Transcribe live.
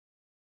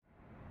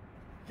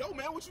Yo,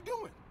 man, what you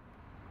doing?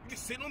 You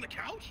just sitting on the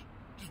couch?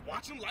 Just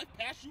watching life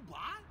pass you by?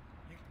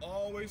 You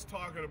always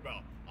talking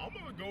about, I'm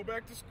gonna go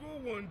back to school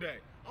one day.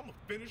 I'm gonna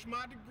finish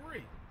my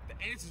degree.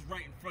 The answer's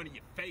right in front of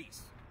your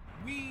face.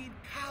 Weed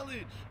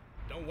College.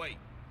 Don't wait.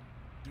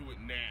 Do it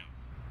now.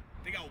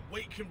 They got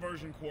weight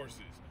conversion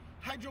courses,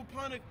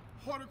 hydroponic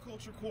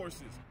horticulture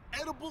courses,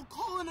 edible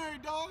culinary,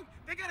 dog.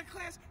 They got a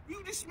class where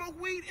you just smoke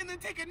weed and then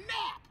take a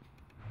nap.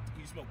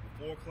 You smoke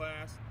before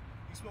class,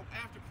 you smoke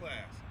after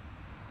class,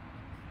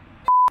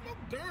 smoke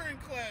during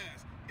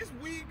class. It's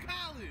Weed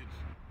College.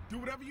 Do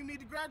whatever you need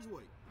to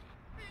graduate.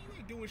 Man, you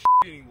ain't doing shit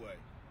anyway.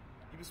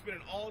 You've been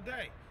spending all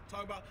day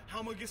talking about how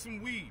I'm gonna get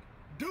some weed.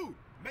 Dude,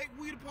 make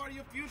weed a part of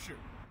your future.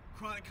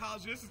 Chronic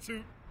College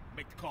Institute,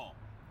 make the call.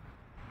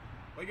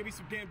 Why you gotta be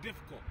so damn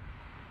difficult?